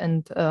unnamed,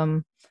 and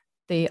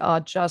they are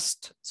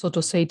just, so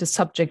to say, the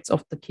subjects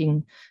of the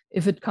king.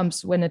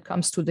 When it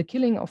comes to the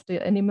killing of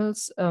the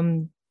animals,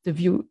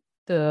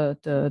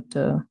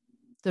 the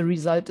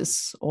result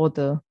is,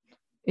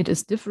 it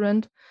is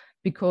different,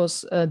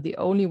 because the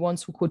only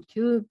ones who could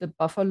kill the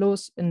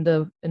buffaloes in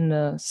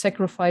the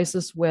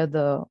sacrifices were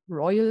the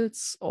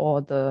royals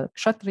or the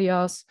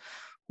kshatriyas,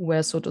 who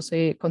were, so to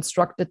say,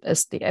 constructed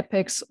as the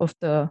apex of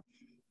the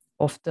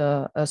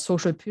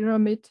social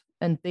pyramid,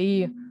 and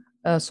they,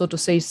 so to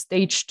say,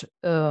 staged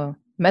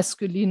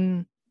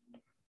masculine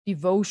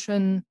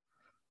devotion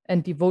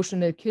and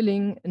devotional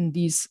killing in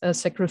these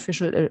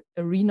sacrificial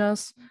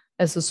arenas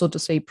as a, so to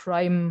say,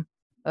 prime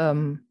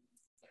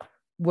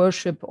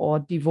worship or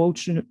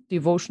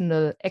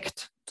devotional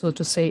act, so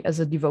to say, as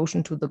a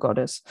devotion to the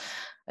goddess.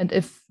 And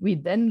if we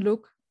then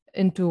look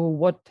into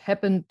what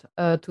happened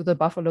to the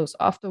buffaloes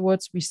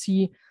afterwards, we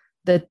see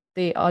that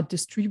they are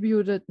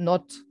distributed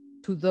not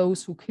to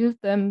those who killed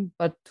them,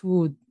 but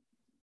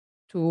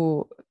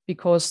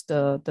because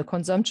the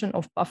consumption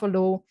of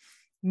buffalo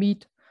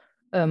meat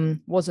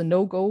was a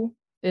no-go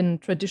in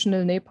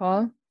traditional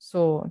Nepal.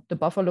 So the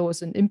buffalo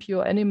is an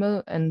impure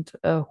animal, and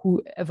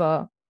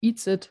whoever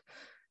eats it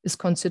is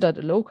considered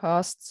a low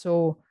caste.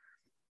 So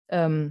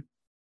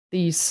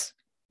these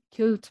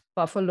killed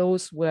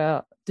buffaloes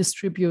were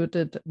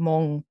distributed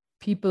among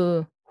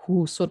people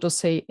who, so to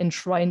say,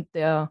 enshrined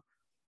their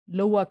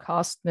lower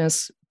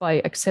casteness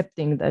by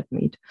accepting that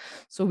meat.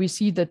 So we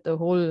see that the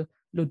whole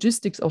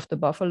logistics of the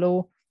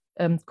buffalo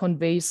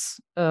conveys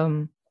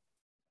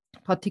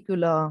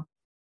particular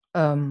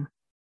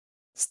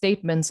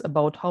statements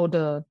about how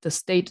the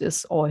state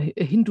is, or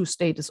a Hindu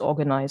state is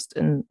organized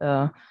in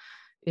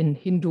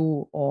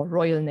Hindu or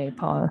royal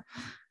Nepal.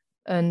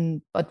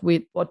 But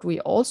what we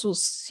also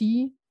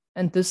see,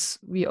 and this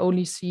we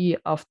only see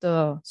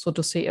after, so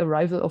to say,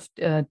 arrival of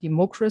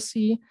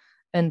democracy,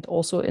 and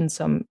also in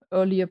some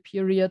earlier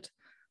period,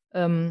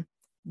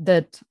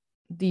 that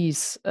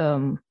these,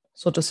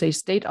 so to say,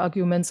 state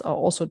arguments are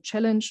also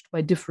challenged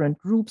by different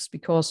groups,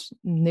 because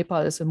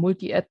Nepal is a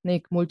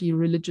multi-ethnic,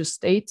 multi-religious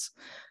state.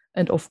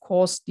 And of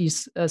course,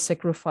 these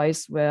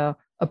sacrifices were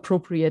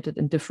appropriated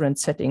in different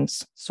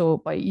settings. So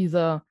by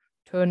either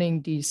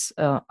turning these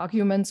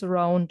arguments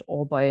around,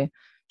 or by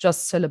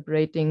just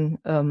celebrating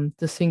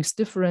the things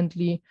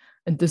differently.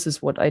 And this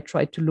is what I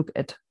try to look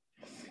at.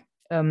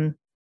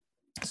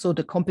 So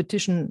the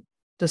competition,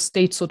 the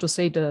state, so to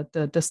say,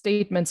 the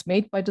statements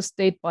made by the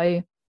state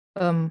by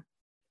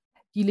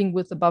dealing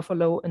with the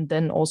buffalo, and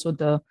then also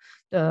the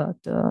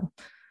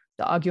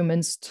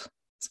arguments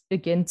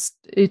against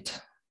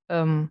it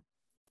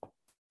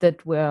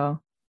that were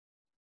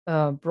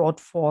brought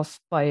forth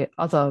by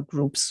other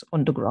groups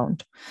on the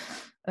ground.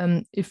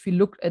 If we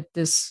look at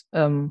this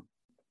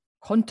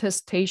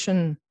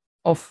contestation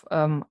of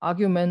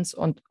arguments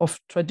of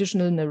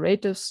traditional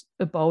narratives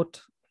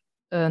about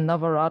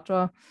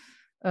Navarratra,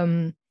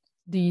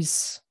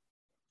 these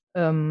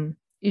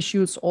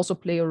issues also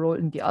play a role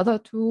in the other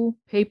two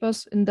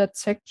papers in that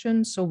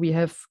section. So we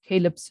have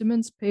Caleb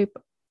Simmons'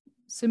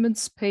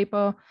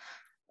 paper,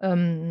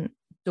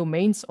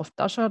 Domains of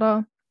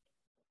Dashara,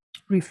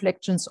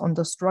 Reflections on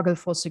the Struggle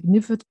for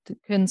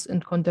Significance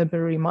in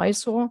Contemporary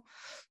Mysore.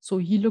 So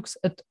he looks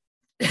at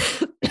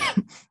the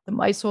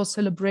Mysore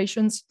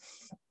celebrations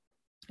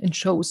and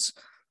shows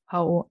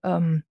how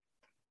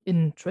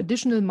in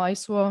traditional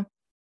Mysore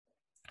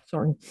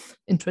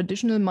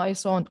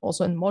and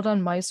also in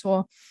modern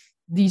Mysore,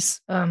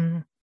 these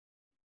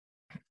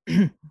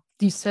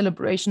these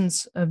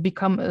celebrations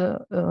become a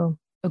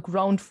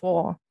ground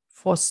for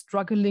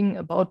struggling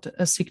about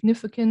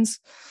significance.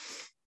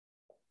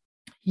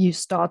 He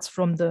starts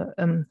from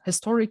the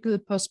historical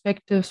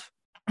perspective,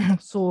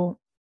 so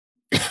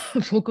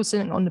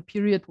focusing on the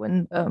period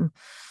when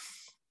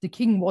the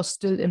king was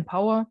still in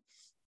power,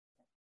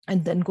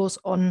 and then goes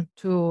on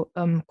to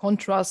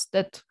contrast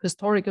that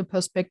historical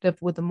perspective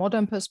with the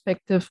modern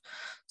perspective,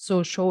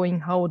 so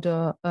showing how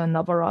the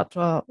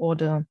Navarratra or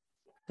the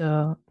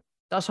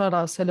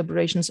Dashara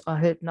celebrations are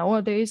held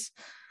nowadays.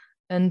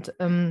 And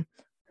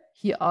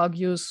he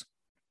argues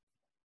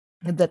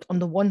that on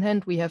the one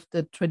hand, we have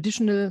the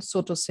traditional,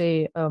 so to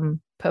say,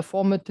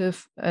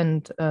 performative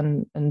and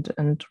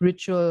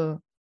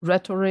ritual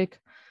rhetoric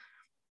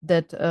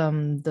that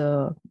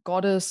the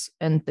goddess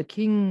and the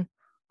king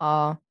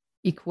are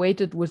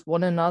equated with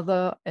one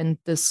another, and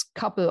this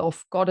couple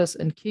of goddess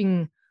and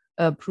king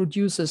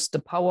produces the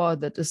power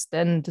that is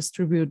then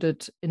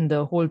distributed in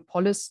the whole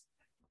policy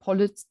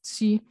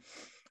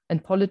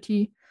and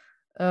polity.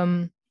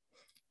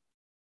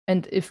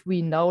 And if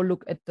we now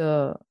look at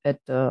the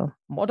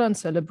modern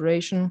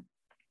celebration,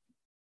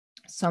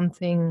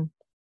 something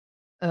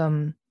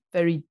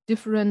very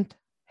different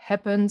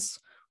happens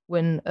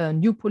when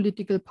new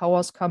political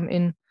powers come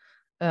in.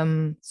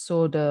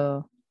 So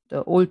the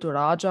old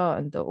Raja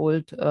and the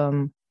old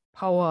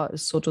power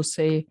is, so to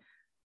say,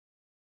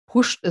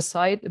 pushed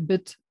aside a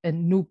bit,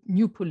 and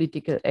new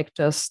political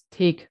actors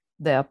take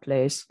their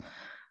place.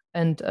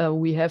 And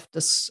we have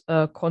this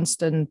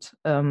constant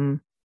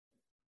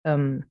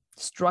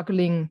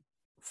struggling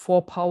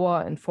for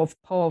power and for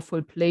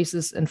powerful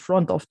places in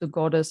front of the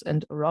goddess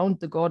and around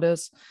the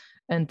goddess,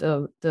 and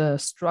the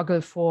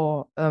struggle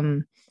for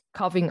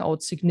carving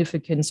out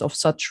significance of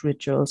such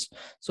rituals.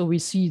 So we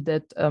see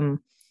that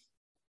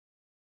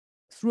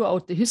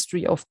throughout the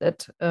history of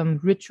that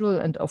ritual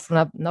and of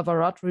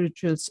Navarratra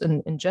rituals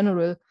in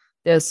general,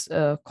 there's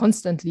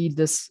constantly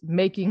this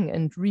making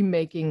and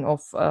remaking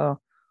of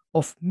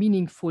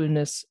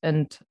meaningfulness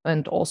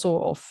and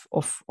also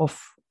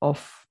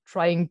of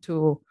trying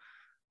to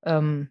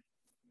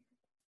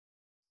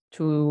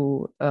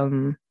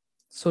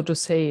so to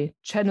say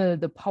channel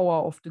the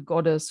power of the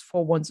goddess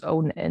for one's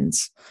own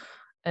ends.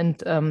 And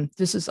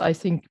this is, I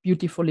think,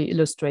 beautifully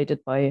illustrated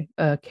by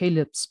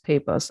Caleb's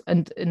papers.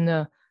 And in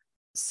a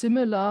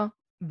similar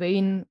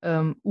vein,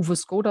 Uwe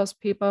Skoda's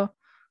paper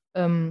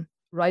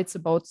writes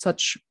about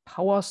such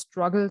power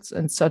struggles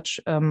and such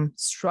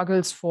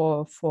struggles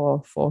for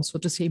so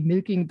to say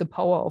milking the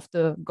power of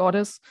the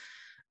goddess.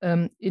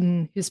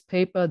 In his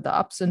paper, The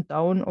Ups and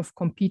Downs of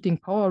Competing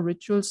Power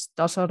Rituals,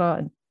 Dasara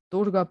and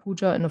Durga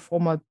Puja in a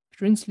former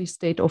princely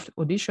state of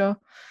Odisha,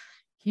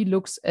 he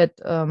looks at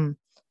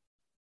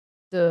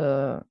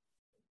the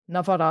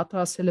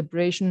Navarratra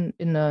celebration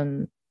in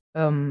a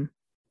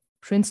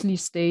princely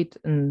state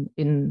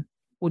in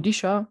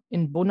Odisha,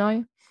 in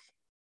Bonai,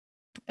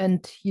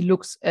 and he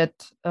looks at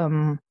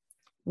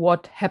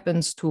what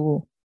happens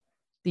to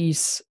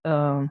these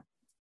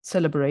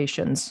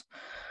celebrations.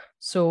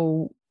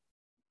 So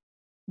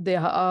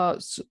there are,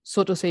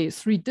 so to say,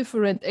 three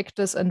different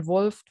actors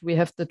involved. We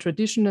have the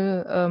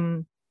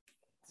traditional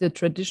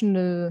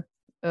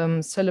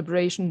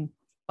celebration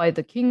by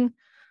the king,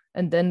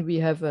 and then we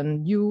have a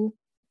new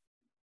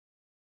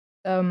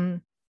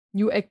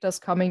actors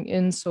coming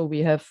in. So we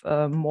have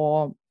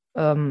more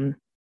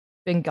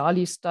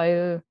Bengali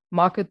style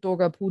market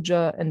Durga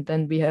Puja, and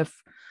then we have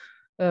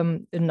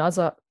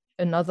another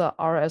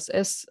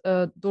RSS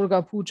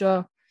Durga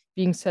Puja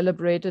being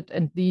celebrated,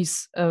 and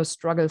these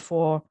struggle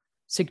for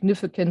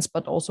significance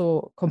but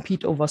also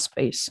compete over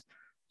space.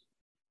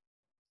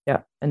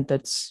 Yeah, and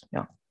that's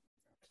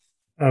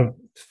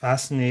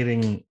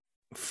fascinating,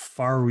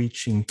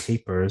 far-reaching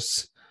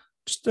papers.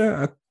 Just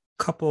a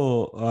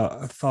couple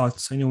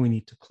thoughts. I know we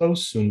need to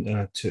close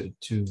soon to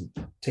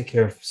take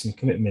care of some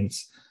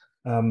commitments.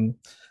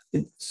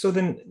 So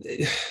then,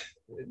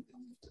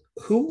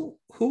 who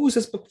is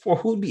this book for?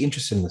 Who would be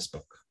interested in this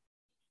book?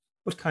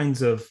 What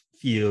kinds of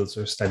fields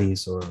or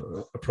studies or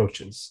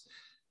approaches?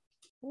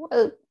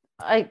 Well,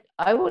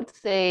 I would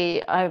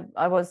say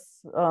I was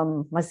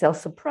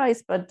myself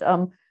surprised, but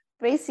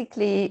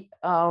basically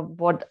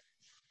what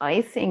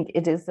I think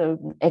it is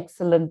an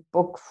excellent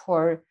book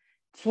for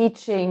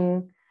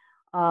teaching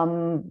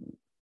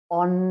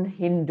on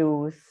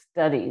Hindu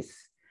studies.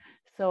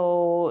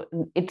 So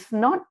it's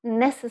not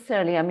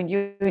necessarily, I mean,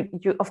 you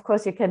of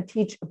course you can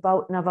teach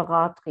about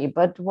Navaratri,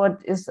 but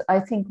what is I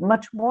think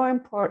much more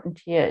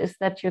important here is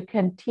that you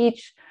can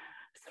teach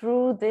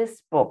through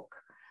this book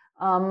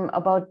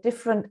about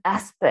different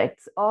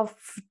aspects of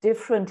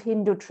different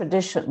Hindu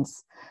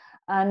traditions.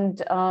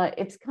 And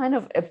it's kind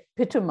of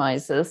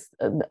epitomizes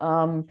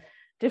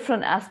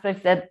different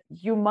aspects that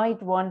you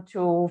might want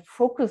to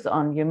focus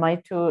on. You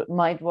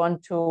might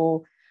want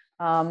to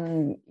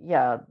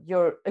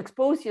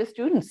expose your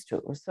students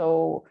to.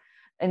 So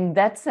in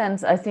that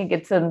sense, I think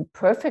it's a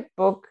perfect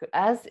book,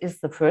 as is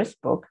the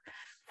first book,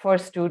 for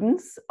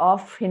students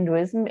of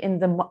Hinduism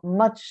in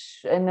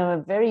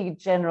a very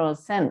general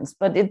sense.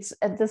 But it's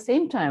at the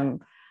same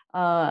time,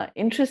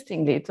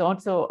 interestingly, it's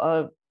also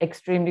an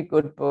extremely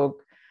good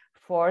book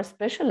for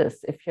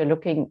specialists if you're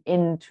looking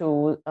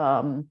into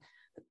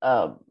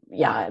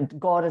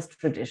goddess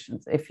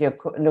traditions, if you're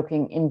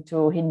looking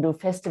into Hindu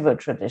festival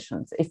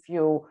traditions, if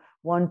you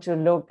want to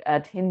look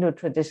at Hindu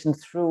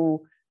traditions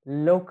through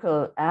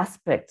local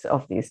aspects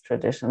of these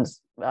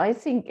traditions. I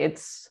think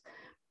it's,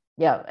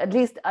 at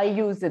least I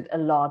use it a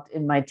lot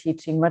in my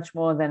teaching, much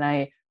more than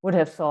I would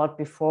have thought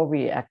before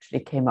we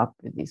actually came up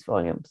with these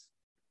volumes.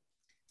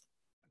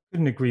 I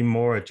couldn't agree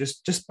more.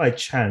 Just by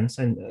chance,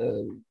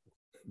 this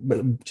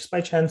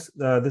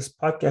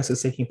podcast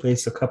is taking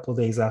place a couple of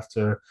days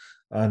after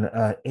an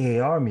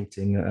AAR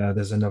meeting.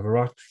 There's a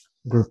Navaratri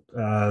group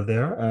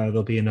there.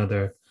 There'll be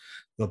another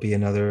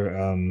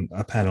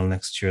a panel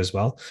next year as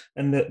well,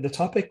 and the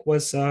topic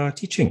was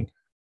teaching.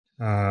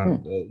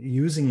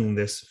 Using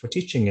this for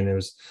teaching, and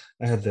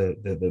I had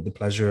the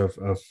pleasure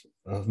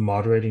of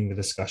moderating the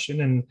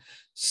discussion, and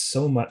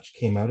so much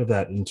came out of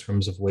that in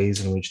terms of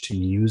ways in which to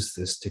use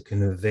this to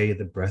convey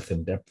the breadth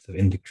and depth of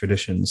Indic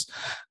traditions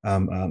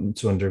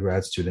to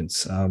undergrad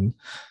students.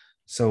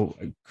 So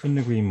I couldn't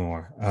agree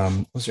more.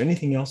 Was there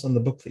anything else on the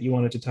book that you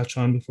wanted to touch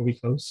on before we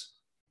close?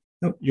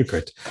 No, you're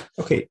good.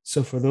 Okay,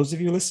 so for those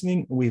of you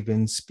listening, we've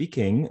been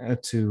speaking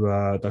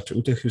to Dr.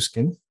 Ute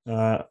Huskin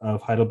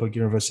of Heidelberg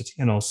University,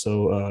 and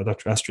also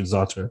Dr. Astrid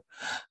Zotter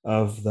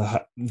of the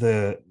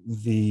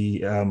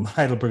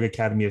Heidelberg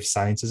Academy of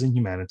Sciences and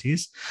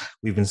Humanities.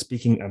 We've been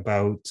speaking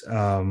about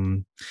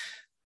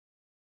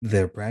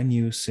their brand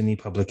new Sunni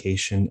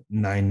publication,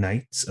 9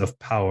 Nights of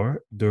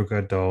Power,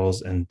 Durga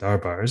Dolls and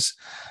Darbars.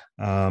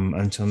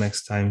 Until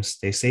next time,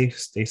 stay safe,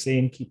 stay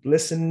sane, keep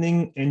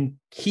listening, and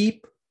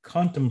keep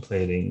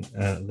contemplating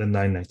the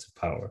 9 Nights of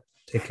Power.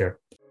 Take care.